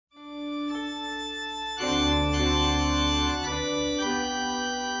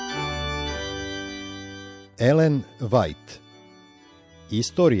Elen Vajt.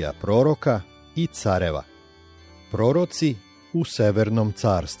 Istorija proroka i careva. Proroci u Severnom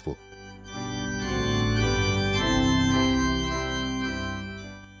carstvu.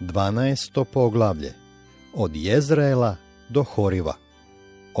 12. poglavlje. Od Jezraela do Horiva.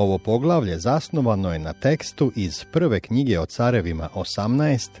 Ovo poglavlje zasnovano je na tekstu iz prve knjige o carevima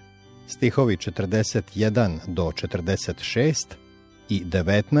 18, stihovi 41 do 46 i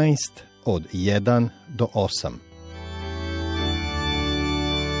 19 od 1 do 8.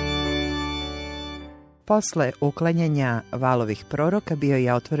 Posle uklanjanja valovih proroka bio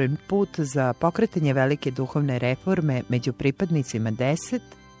je otvoren put za pokretanje velike duhovne reforme među pripadnicima 10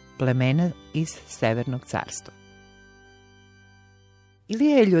 plemena iz Severnog carstva.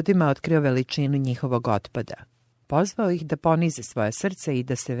 Ilija je ljudima otkrio veličinu njihovog otpada. Pozvao ih da ponize svoje srce i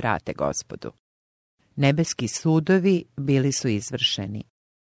da se vrate Gospodu. Nebeski sudovi bili su izvršeni.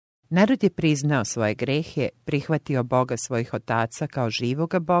 Narod je priznao svoje grehe, prihvatio Boga svojih otaca kao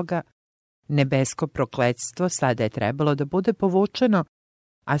živoga Boga. Nebesko prokletstvo sada je trebalo da bude povučeno,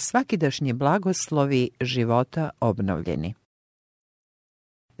 a svakidašnji blagoslovi života obnovljeni.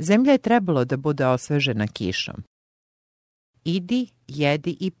 Zemlja je trebalo da bude osvežena kišom. Idi,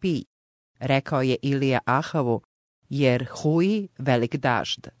 jedi i pij, rekao je Ilija Ahavu, jer huji velik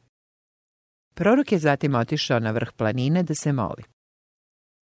dažd. Prorok je zatim otišao na vrh planine da se moli.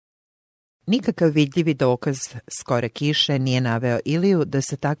 Nikakav vidljivi dokaz skore kiše nije naveo Iliju da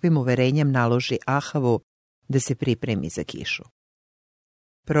sa takvim uverenjem naloži Ahavu da se pripremi za kišu.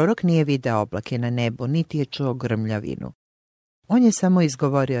 Prorok nije video oblake na nebu, niti je čuo grmljavinu. On je samo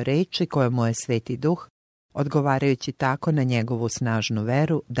izgovorio reči koje mu je Sveti Duh, odgovarajući tako na njegovu snažnu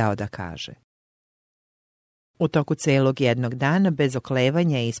veru, dao da kaže. U toku celog jednog dana bez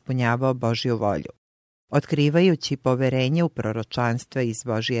oklevanja je ispunjavao Božju volju, otkrivajući poverenje u proročanstva iz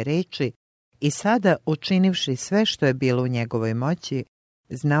Božje reči i sada, učinivši sve što je bilo u njegovoj moći,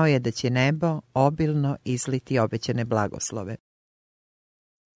 znao je da će nebo obilno izliti obećane blagoslove.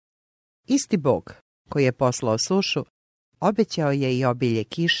 Isti Bog, koji je poslao sušu, obećao je i obilje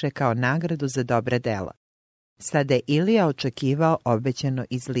kiše kao nagradu za dobre dela. Sada je Ilija očekivao obećano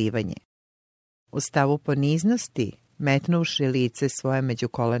izlivanje. U stavu poniznosti, metnuvši lice svoje među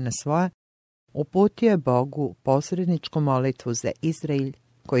kolena svoja, uputio je Bogu posredničku molitvu za Izrael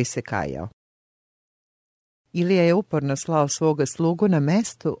koji se kajao. Ilija je uporno slao svoga slugu na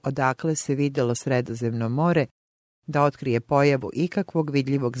mestu odakle se vidjelo Sredozemno more da otkrije pojavu ikakvog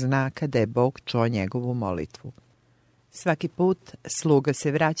vidljivog znaka da je Bog čuo njegovu molitvu. Svaki put sluga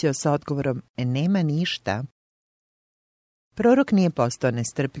se vraćao sa odgovorom nema ništa. Prorok nije postao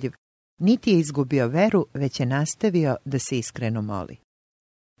nestrpljiv, niti je izgubio veru, već je nastavio da se iskreno moli.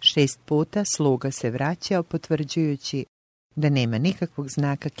 6 puta sluga se vraćao potvrđujući da nema nikakvog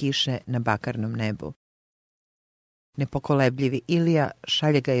znaka kiše na bakarnom nebu. Nepokolebljivi Ilija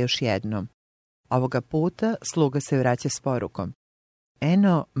šalje ga još jednom. Ovoga puta sluga se vraća s porukom.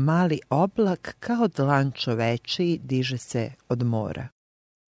 Eno, mali oblak kao dlan čovečiji diže se od mora.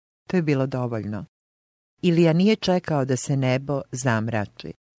 To je bilo dovoljno. Ilija nije čekao da se nebo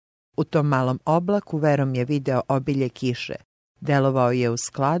zamrači. U tom malom oblaku verom je video obilje kiše. Delovao je u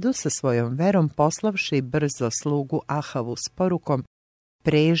skladu sa svojom verom poslavši brzo slugu Ahavu s porukom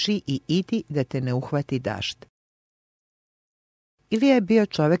preži i idi da te ne uhvati dažd. Ilija je bio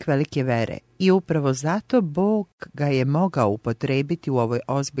čovjek velike vere i upravo zato Bog ga je mogao upotrebiti u ovoj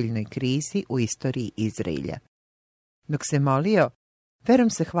ozbiljnoj krizi u istoriji Izraelja. Dok se molio, verom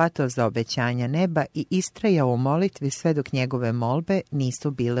se hvatao za obećanja neba i istrajao u molitvi sve dok njegove molbe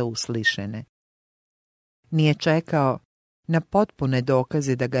nisu bile uslišene. Nije čekao na potpune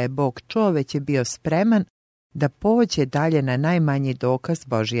dokaze da ga je Bog čuo, već je bio spreman da pođe dalje na najmanji dokaz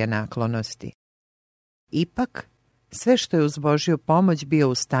Božje naklonosti. Ipak, sve što je uz Božju pomoć bio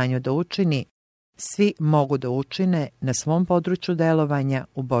u stanju da učini, svi mogu da učine na svom području delovanja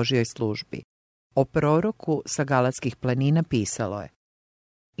u Božjoj službi. O proroku sa Galatskih planina pisalo je: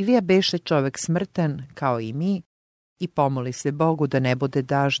 Ilija beše čovek smrtan, kao i mi, i pomoli se Bogu da ne bude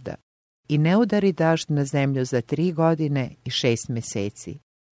dažda, i ne udari dažd na zemlju za 3 godine i 6 meseci.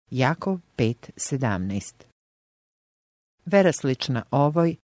 Jakov 5:17. Vera slična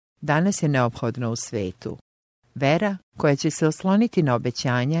ovoj danas je neophodna u svetu. Vera koja će se osloniti na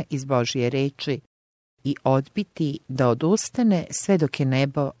obećanja iz Božje reči i odbiti da odustane sve dok je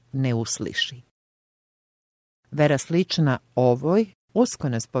nebo ne usliši. Vera slična ovoj usko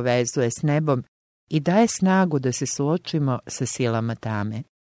nas povezuje s nebom i daje snagu da se suočimo sa silama tame.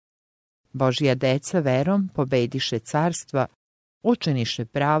 Božja deca verom pobediše carstva, učiniše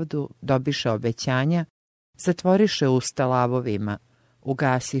pravdu, dobiše obećanja, zatvoriše usta lavovima,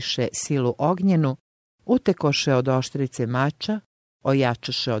 ugasiše silu ognjenu, utekoše od oštrice mača,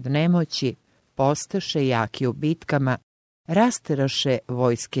 ojačaše od nemoći, postaše jaki u bitkama, rasteraše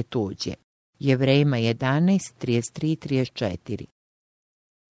vojske tuđe. Jevrejima 11, 33-34.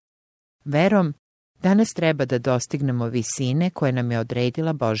 Verom, danas treba da dostignemo visine koje nam je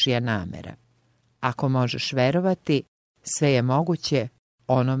odredila Božja namera. Ako možeš verovati, sve je moguće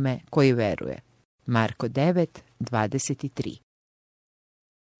onome koji veruje. Marko 9, 23.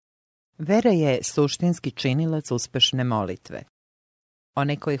 Vera je suštinski činilac uspešne molitve.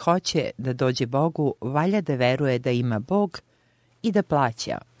 Onaj koji hoće da dođe Bogu, valja da veruje da ima Bog i da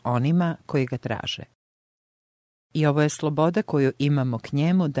plaća onima koji ga traže. I ovo je sloboda koju imamo k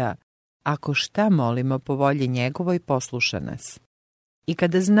njemu da, ako šta molimo po volji njegovoj, posluša nas. I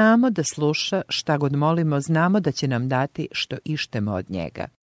kada znamo da sluša šta god molimo, znamo da će nam dati što ištemo od njega.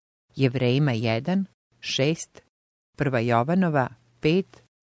 Jevrejima 1, 6, 1. Jovanova 5,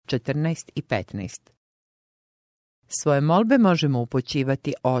 14 i 15. Svoje molbe možemo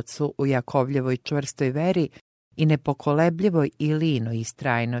upućivati Ocu u Jakovljevoj čvrstoj veri i nepokolebljivoj Ilijinoj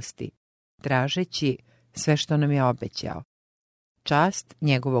istrajnosti, tražeći sve što nam je obećao. Čast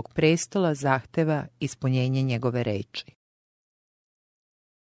njegovog prestola zahteva ispunjenje njegove reči.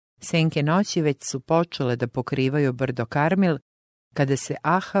 Senke noći već su počele da pokrivaju brdo Karmil, kada se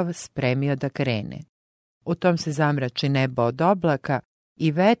Ahav spremio da krene. U tom se zamrači nebo od oblaka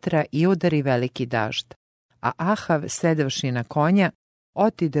i vetra i udari veliki dažd, a Ahav, sedavši na konja,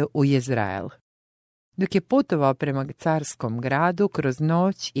 otide u Jezrael. Dok je putovao prema carskom gradu kroz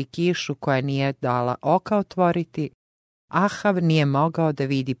noć i kišu koja nije dala oka otvoriti, Ahav nije mogao da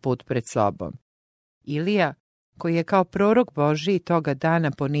vidi put pred sobom. Ilija, koji je kao prorok Božiji toga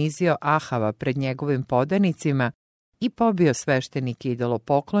dana ponizio Ahava pred njegovim podanicima i pobio sveštenike i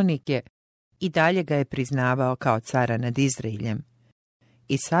idolopoklonike, i dalje ga je priznavao kao cara nad Izraeljem.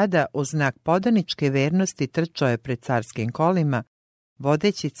 I sada, u znak podaničke vernosti, trčao je pred carskim kolima,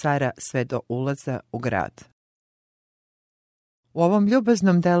 vodeći cara sve do ulaza u grad. U ovom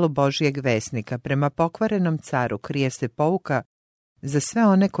ljubaznom delu Božijeg vesnika prema pokvarenom caru krije se pouka za sve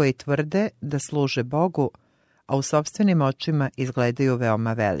one koji tvrde da služe Bogu, a u sopstvenim očima izgledaju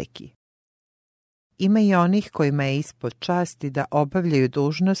veoma veliki. Ima i onih kojima je ispod časti da obavljaju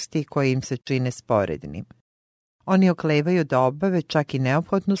dužnosti koje im se čine sporednim. Oni oklevaju da obave čak i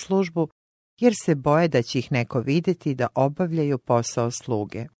neophodnu službu, jer se boje da će ih neko vidjeti da obavljaju posao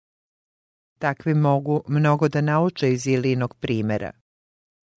sluge. Takvi mogu mnogo da nauče iz Ilijinog primjera.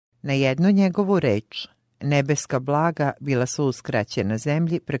 Na jednu njegovu reč, nebeska blaga bila su uskraćena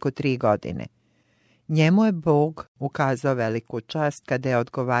zemlji preko 3 godine. Njemu je Bog ukazao veliku čast kada je,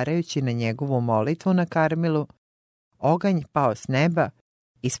 odgovarajući na njegovu molitvu na Karmilu, oganj pao s neba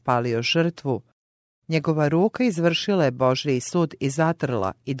i spalio žrtvu. Njegova ruka izvršila je Božji sud i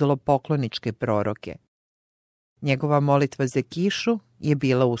zatrla idolopokloničke proroke. Njegova molitva za kišu je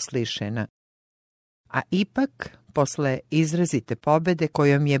bila uslišena. A ipak, posle izrazite pobede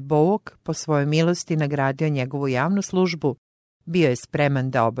kojom je Bog po svojoj milosti nagradio njegovu javnu službu, bio je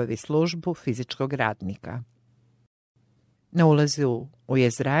spreman da obavi službu fizičkog radnika. Na ulazu u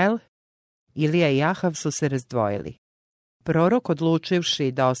Jezrael, Ilija i Ahav su se razdvojili. Prorok,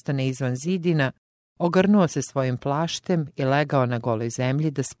 odlučivši da ostane izvan zidina, ogrnuo se svojim plaštem i legao na goloj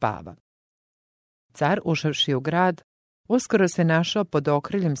zemlji da spava. Car, ušavši u grad, uskoro se našao pod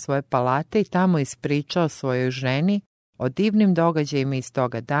okriljem svoje palate i tamo ispričao svojoj ženi o divnim događajima iz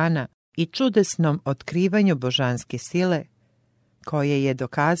toga dana i čudesnom otkrivanju božanske sile, koje je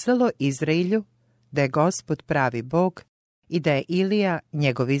dokazalo Izraelju da je Gospod pravi Bog i da je Ilija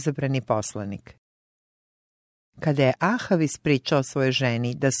njegov izabrani poslanik. Kada je Ahav ispričao svojoj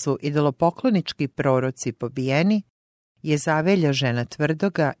ženi da su idolopoklonički proroci pobijeni, Jezavelja, žena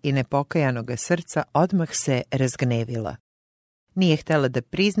tvrdoga i nepokajanoga srca, odmah se razgnevila. Nije htjela da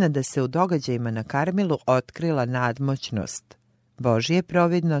prizna da se u događajima na Karmilu otkrila nadmoćnost Božje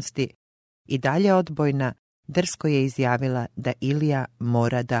providnosti i dalje odbojna, drsko je izjavila da Ilija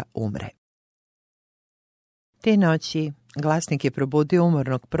mora da umre. Te noći glasnik je probudio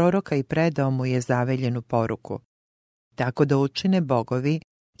umornog proroka i predao mu Jezaveljinu poruku. Tako da učine bogovi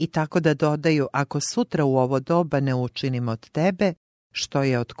i tako da dodaju, ako sutra u ovo doba ne učinim od tebe, što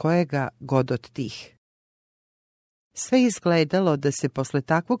je od kojega god od tih. Sve izgledalo da se posle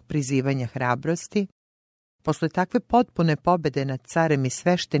takvog prizivanja hrabrosti, posle takve potpune pobede nad carem i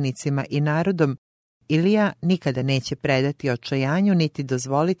sveštenicima i narodom, Ilija nikada neće predati očajanju niti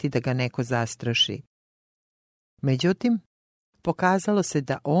dozvoliti da ga neko zastraši. Međutim, pokazalo se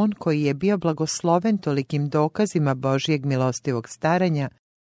da on, koji je bio blagosloven tolikim dokazima Božijeg milostivog staranja,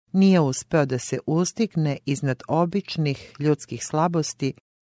 nije uspeo da se ustikne iznad običnih ljudskih slabosti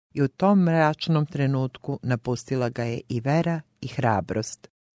i u tom mračnom trenutku napustila ga je i vera i hrabrost.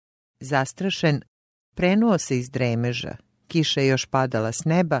 Zastrašen, prenuo se iz dremeža, kiša je još padala s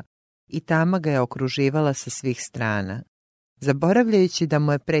neba i tama ga je okruživala sa svih strana. Zaboravljajući da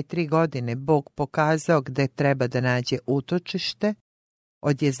mu je pre 3 godine Bog pokazao gde treba da nađe utočište,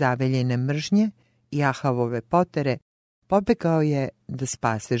 od Jezaveljine mržnje i Ahavove potere, pobegao je da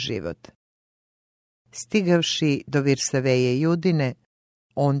spase život. Stigavši do Virsaveje Judine,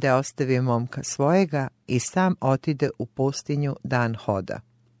 onda ostavio momka svojega i sam otide u pustinju dan hoda.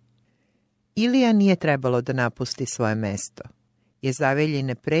 Ilija nije trebalo da napusti svoje mesto.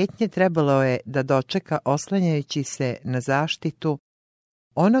 Jezaveljine pretnje trebalo je da dočeka oslanjajući se na zaštitu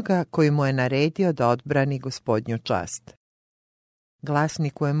onoga koji mu je naredio da odbrani Gospodnju čast.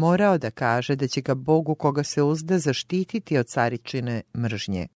 Glasniku je morao da kaže da će ga Bogu koga se uzda zaštititi od caričine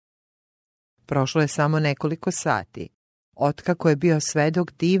mržnje. Prošlo je samo nekoliko sati, otkako je bio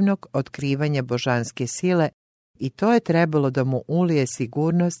svedok divnog otkrivanja božanske sile i to je trebalo da mu ulije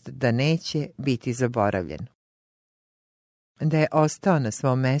sigurnost da neće biti zaboravljen. Da je ostao na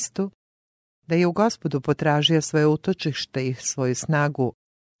svom mestu, da je u Gospodu potražio svoje utočište i svoju snagu,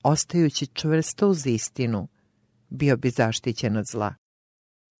 ostajući čvrsto uz istinu, bio bi zaštićen od zla.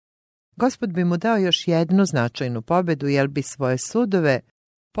 Gospod bi mu dao još jednu značajnu pobedu, jer bi svoje sudove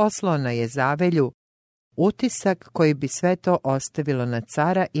poslao na Jezavelju, utisak koji bi sve to ostavilo na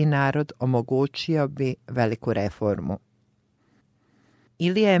cara i narod omogućio bi veliku reformu.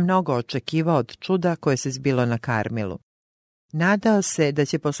 Ilija je mnogo očekivao od čuda koje se zbilo na Karmelu. Nadao se da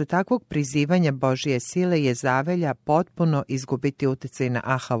će posle takvog prizivanja Božije sile Jezavelja potpuno izgubiti uticaj na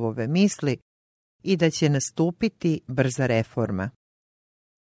Ahavove misli i da će nastupiti brza reforma.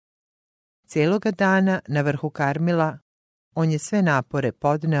 Cijeloga dana na vrhu Karmila on je sve napore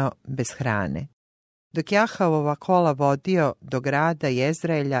podneo bez hrane. Dok je Ahavova kola vodio do grada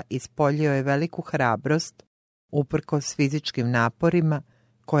Jezraelja, ispoljio je veliku hrabrost uprkos fizičkim naporima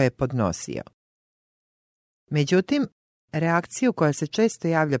koje je podnosio. Međutim, reakciju koja se često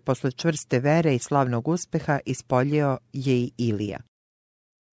javlja posle čvrste vere i slavnog uspeha ispoljio je i Ilija.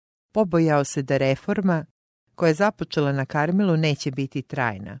 Pobojao se da reforma koja je započela na Karmelu neće biti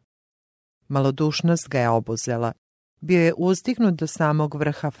trajna. Malodušnost ga je obuzela. Bio je uzdignut do samog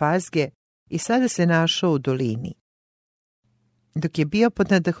vrha Fazge i sada se našao u dolini. Dok je bio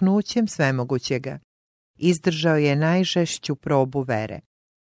pod nadahnućem svemogućega, izdržao je najžešću probu vere,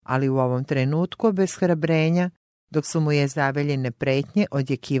 ali u ovom trenutku obeshrabrenja, dok su mu Jezaveljine pretnje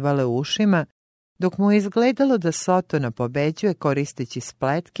odjekivale u ušima, dok mu je izgledalo da Sotona pobeđuje koristeći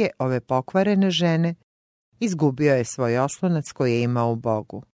spletke ove pokvarene žene, izgubio je svoj oslonac koji je imao u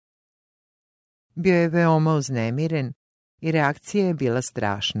Bogu. Bio je veoma uznemiren i reakcija je bila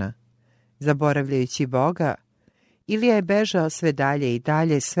strašna. Zaboravljajući Boga, Ilija je bežao sve dalje i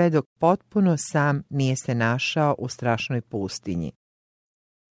dalje, sve dok potpuno sam nije se našao u strašnoj pustinji.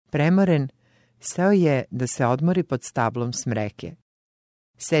 Premoren, seo je da se odmori pod stablom smreke.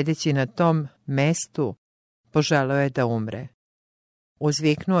 Sedeći na tom mestu, poželeo je da umre.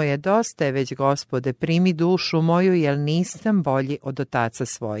 Uzviknuo je: dosta je već, Gospode, primi dušu moju, jer nisam bolji od otaca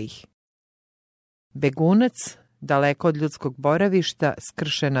svojih. Begunac, daleko od ljudskog boravišta,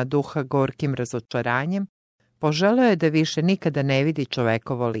 skršena duha gorkim razočaranjem, poželeo je da više nikada ne vidi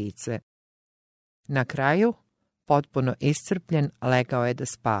čovekovo lice. Na kraju, potpuno iscrpljen, legao je da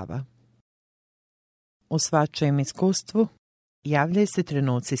spava. U svačijem iskustvu javljaju se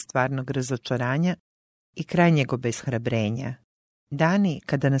trenuci stvarnog razočaranja i krajnjeg obeshrabrenja. Dani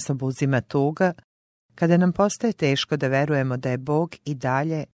kada nas obuzima tuga, kada nam postaje teško da verujemo da je Bog i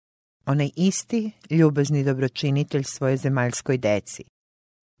dalje onaj isti ljubazni dobročinitelj svoje zemaljskoj deci.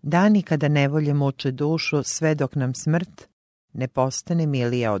 Dani kada nevolje muče dušu sve dok nam smrt ne postane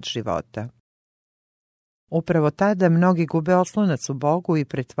milija od života. Upravo tada mnogi gube oslonac u Bogu i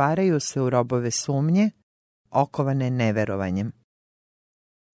pretvaraju se u robove sumnje, okovane neverovanjem.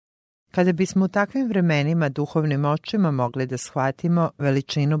 Kada bismo u takvim vremenima duhovnim očima mogli da shvatimo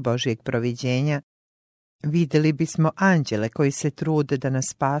veličinu Božijeg proviđenja, videli bismo anđele koji se trude da nas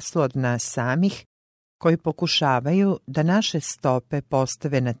spasu od nas samih, koji pokušavaju da naše stope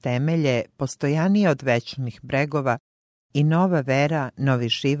postave na temelje postojanije od večnih bregova i nova vera, novi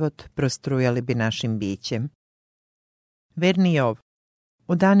život prostrujali bi našim bićem. Verni Jov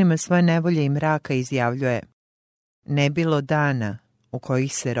u danima svoje nevolje i mraka izjavljuje: ne bilo dana u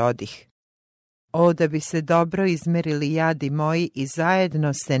kojih se rodih. O, da bi se dobro izmerili jadi moji i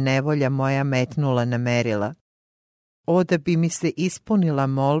zajedno se nevolja moja metnula na merila. O, da bi mi se ispunila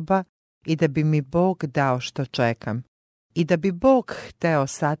molba i da bi mi Bog dao što čekam. I da bi Bog hteo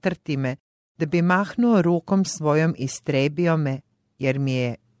satrti me, da bi mahnuo rukom svojom istrebio me, jer mi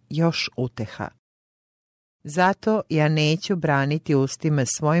je još uteha. Zato ja neću braniti ustima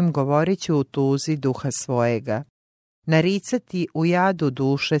svojim, govorit ću u tuzi duha svojega. Naricati u jadu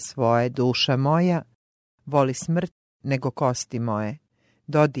duše svoje, duša moja, voli smrt nego kosti moje.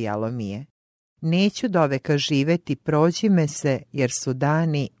 Dodijalo mi je. Neću doveka živeti, prođi me se, jer su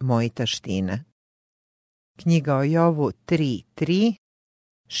dani moji taština. Knjiga o Jovu 3.3,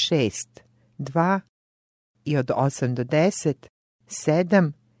 6.2 i od 8 do 10,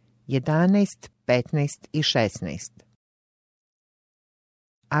 7, 11, 15 i 16.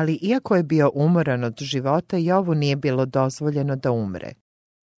 Ali iako je bio umoran od života, Jovu nije bilo dozvoljeno da umre.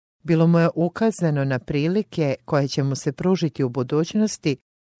 Bilo mu je ukazano na prilike koje će mu se pružiti u budućnosti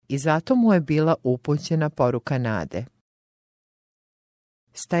i zato mu je bila upućena poruka nade.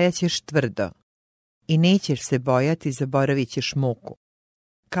 Stajaćeš tvrdo i nećeš se bojati, zaboravit ćeš muku.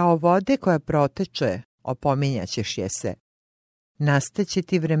 Kao vode koja proteče, opominjaćeš je se. Nastaće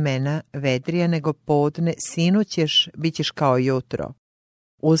ti vremena vedrija nego podne, sinućeš, bit ćeš kao jutro.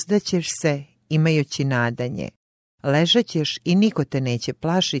 Uzdaćeš se, imajući nadanje. Ležaćeš i niko te neće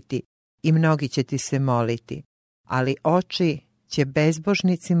plašiti i mnogi će ti se moliti. Ali oči će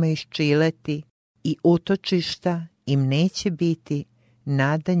bezbožnicima iščileti i utočišta im neće biti,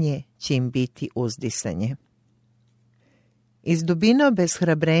 nadanje će im biti uzdisanje. Iz dubina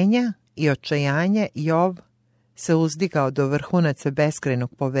obeshrabrenja i očajanja Jov se uzdigao do vrhunaca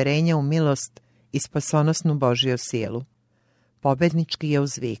beskrajnog poverenja u milost i spasonosnu Božju silu. Pobednički je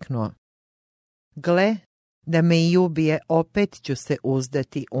uzviknuo: Gle, da me i ubije, opet ću se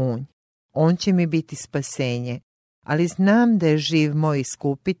uzdati u nj. On će mi biti spasenje, ali znam da je živ moj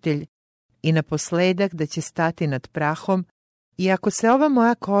iskupitelj i naposledak da će stati nad prahom, i ako se ova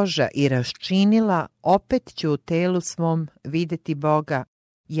moja koža i raščinila, opet ću u telu svom videti Boga,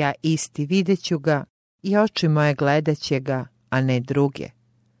 ja isti vidjet ću ga i oči moje gledat će ga, a ne druge.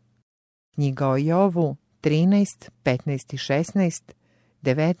 Knjiga o Jovu 13, 15 i 16,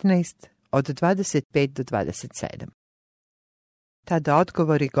 19, od 25 do 27. Tada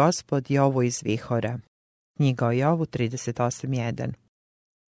odgovori Gospod Jovu iz vihora. Knjiga o Jovu 38.1.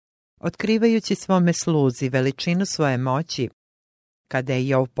 Otkrivajući svome sluzi veličinu svoje moći, kada je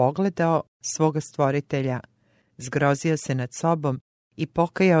Jov pogledao svoga stvoritelja, zgrozio se nad sobom i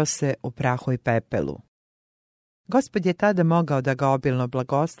pokajao se u prahu i pepelu. Gospod je tada mogao da ga obilno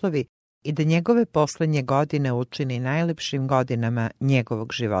blagoslovi i da njegove poslednje godine učini najlepšim godinama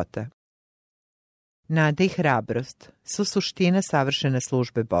njegovog života. Nada i hrabrost su suština savršene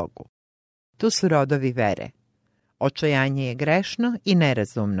službe Bogu. Tu su rodovi vere. Očajanje je grešno i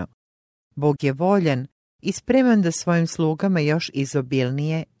nerazumno. Bog je voljan i spreman da svojim slugama još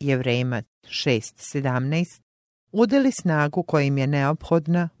izobilnije, Jevrejima 6.17, udeli snagu koja im je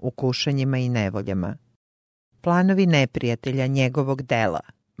neophodna u kušanjima i nevoljama. Planovi neprijatelja njegovog dela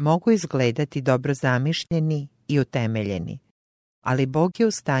mogu izgledati dobro zamišljeni i utemeljeni, ali Bog je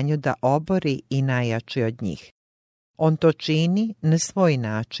u stanju da obori i najjači od njih. On to čini na svoj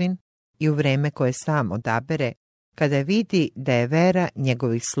način i u vreme koje sam odabere, kada vidi da je vera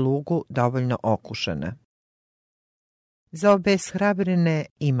njegovih slugu dovoljno okušana. Za obeshrabrene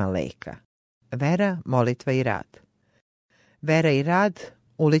ima leka: vera, molitva i rad. Vera i rad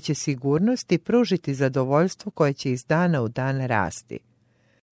uliće sigurnost i pružiti zadovoljstvo koje će iz dana u dan rasti.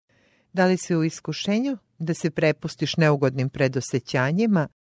 Da li si u iskušenju da se prepustiš neugodnim predosećanjima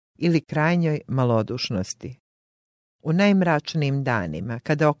ili krajnjoj malodušnosti? U najmračnijim danima,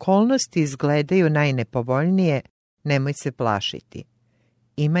 kada okolnosti izgledaju najnepovoljnije, nemoj se plašiti.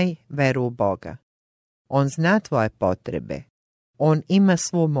 Imaj veru u Boga. On zna tvoje potrebe. On ima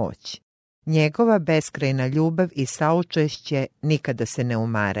svu moć. Njegova beskrajna ljubav i saučešće nikada se ne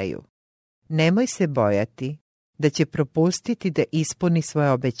umaraju. Nemoj se bojati da će propustiti da ispuni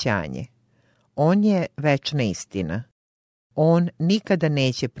svoje obećanje. On je večna istina. On nikada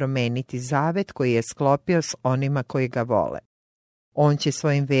neće promeniti zavet koji je sklopio s onima koji ga vole. On će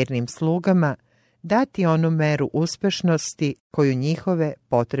svojim vernim slugama dati onu meru uspešnosti koju njihove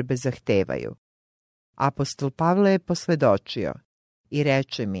potrebe zahtevaju. Apostol Pavle je posvedočio i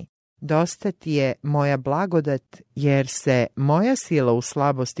reče mi: dosta ti je moja blagodat, jer se moja sila u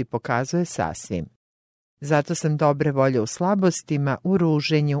slabosti pokazuje sasvim. Zato sam dobre volje u slabostima, u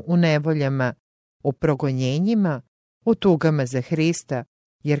ruženju, u nevoljama, u progonjenjima, u tugama za Hrista,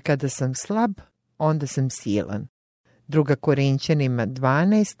 jer kada sam slab, onda sam silan. 2. Korinćanima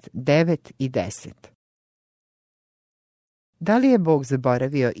 12, 9 i 10. Da li je Bog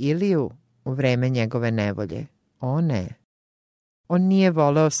zaboravio Iliju u vreme njegove nevolje? O ne. On nije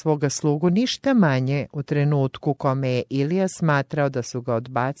voleo svoga slugu ništa manje u trenutku kome je Ilija smatrao da su ga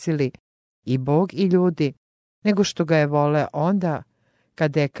odbacili i Bog i ljudi, nego što ga je voleo onda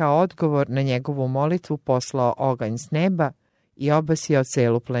kada je kao odgovor na njegovu molitvu poslao oganj s neba i obasio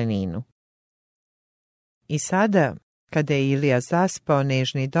celu planinu. I sada, kada je Ilija zaspao,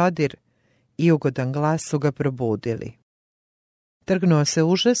 nežni dodir i ugodan glas su ga probudili. Trgnuo se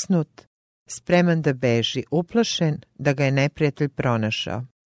užasnut, spreman da beži, uplašen da ga je neprijatelj pronašao.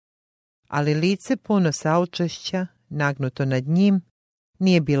 Ali lice puno saučešća, nagnuto nad njim,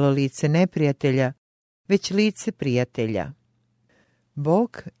 nije bilo lice neprijatelja, već lice prijatelja.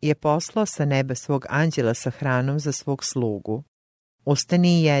 Bog je poslao sa neba svog anđela sa hranom za svog slugu.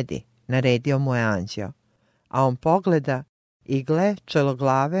 Ustani i jedi, naredio mu je anđeo, a on pogleda i gle, čelo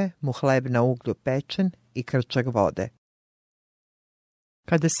glave mu hleb na uglju pečen i krčak vode.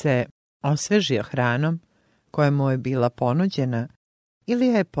 Kada se osvežio hranom, koja mu je bila ponuđena,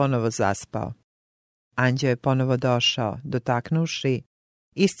 Ilija je ponovo zaspao. Anđeo je ponovo došao, dotaknuvši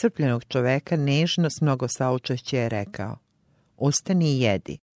iscrpljenog čoveka nežno s mnogo saučešća je rekao: Ustani i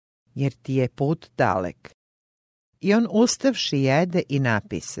jedi, jer ti je put dalek. I on ustavši jede i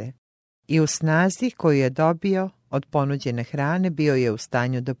napise. I u snazi koju je dobio od ponuđene hrane bio je u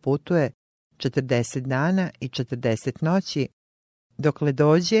stanju da putuje 40 dana i 40 noći, dokle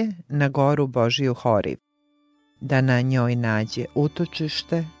dođe na goru Božiju Horiv, da na njoj nađe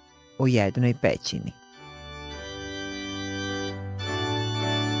utočište u jednoj pećini.